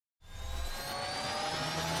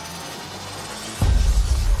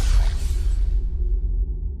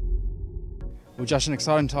Well, Josh, an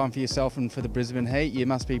exciting time for yourself and for the Brisbane Heat. You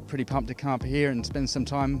must be pretty pumped to come up here and spend some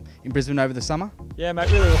time in Brisbane over the summer. Yeah,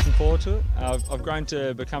 mate, really looking forward to it. I've grown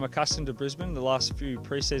to become accustomed to Brisbane. The last few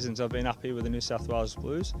pre-seasons I've been up here with the New South Wales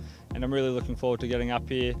Blues, and I'm really looking forward to getting up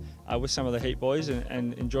here with some of the Heat boys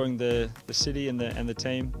and enjoying the city and the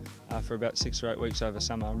team for about 6 or 8 weeks over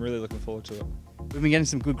summer. I'm really looking forward to it. We've been getting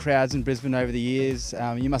some good crowds in Brisbane over the years.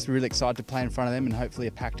 You must be really excited to play in front of them and hopefully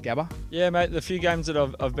a packed Gabba. Yeah, mate, the few games that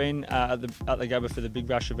I've been at the Gabba for the Big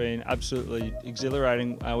Bash have been absolutely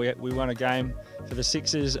exhilarating. We won a game for the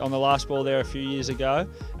Sixers on the last ball there a few years ago,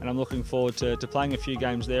 and I'm looking forward to playing a few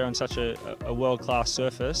games there on such a world-class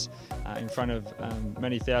surface in front of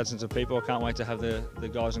many thousands of people. I can't wait to have the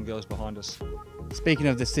guys and girls behind us. Speaking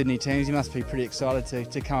of the Sydney teams, you must be pretty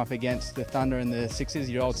excited to come up against the Thunder and the Sixers,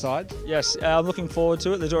 your old side. Yes, I'm looking forward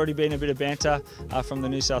to it. There's already been a bit of banter from the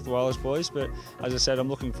New South Wales boys, but as I said, I'm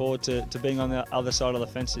looking forward to being on the other side of the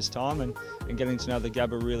fence this time and getting to know the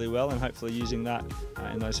Gabba really well and hopefully using that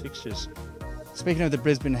in those fixtures. Speaking of the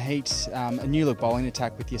Brisbane Heat, a new look bowling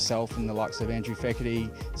attack with yourself and the likes of Andrew Feckerty,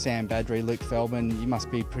 Sam Badry, Luke Feldman. You must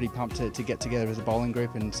be pretty pumped to get together as a bowling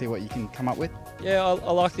group and see what you can come up with. Yeah,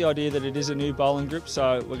 I like the idea that it is a new bowling group,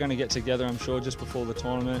 so we're going to get together, I'm sure, just before the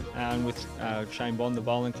tournament and with Shane Bond, the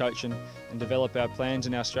bowling coach, and develop our plans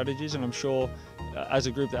and our strategies. And I'm sure as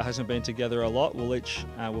a group that hasn't been together a lot,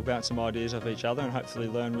 we'll bounce some ideas off each other and hopefully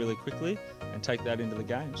learn really quickly and take that into the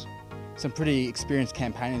games. Some pretty experienced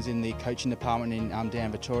campaigners in the coaching department in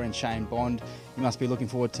Dan Vittori and Shane Bond. You must be looking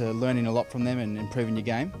forward to learning a lot from them and improving your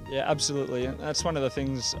game. Yeah, absolutely. And that's one of the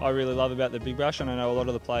things I really love about the Big Bash, and I know a lot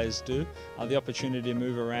of the players do, the opportunity to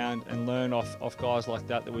move around and learn off guys like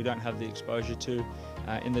that we don't have the exposure to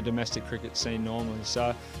in the domestic cricket scene normally.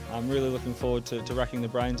 So I'm really looking forward to racking the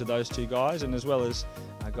brains of those two guys, and as well as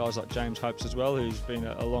guys like James Hopes as well, who's been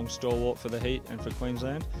a long stalwart for the Heat and for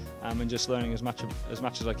Queensland, and just learning as much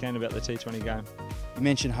as I can about the T20 game. You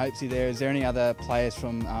mentioned Hopesy there. Is there any other players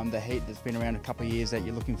from the Heat that's been around a couple of years that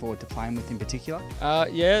you're looking forward to playing with in particular?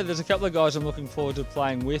 Yeah, there's a couple of guys I'm looking forward to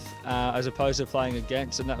playing with as opposed to playing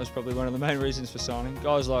against, and that was probably one of the main reasons for signing.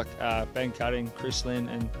 Guys like Ben Cutting, Chris Lynn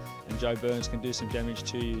and Joe Burns can do some damage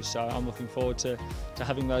to you, so I'm looking forward to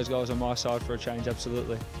having those guys on my side for a change,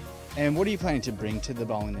 absolutely. And what are you planning to bring to the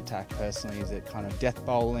bowling attack personally? Is it kind of death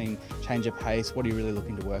bowling, change of pace? What are you really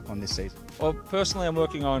looking to work on this season? Well, personally, I'm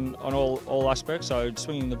working on all aspects. So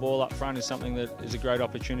swinging the ball up front is something that is a great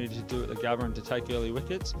opportunity to do at the Gabba and to take early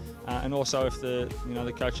wickets. And also, if the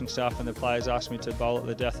coaching staff and the players ask me to bowl at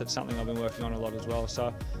the death, it's something I've been working on a lot as well.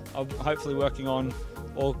 So I'm hopefully working on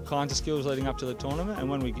all kinds of skills leading up to the tournament. And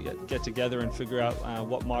when we get together and figure out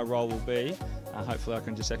what my role will be, hopefully I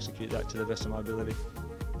can just execute that to the best of my ability.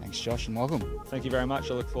 Thanks, Josh, and welcome. Thank you very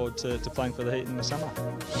much. I look forward to playing for the Heat in the summer.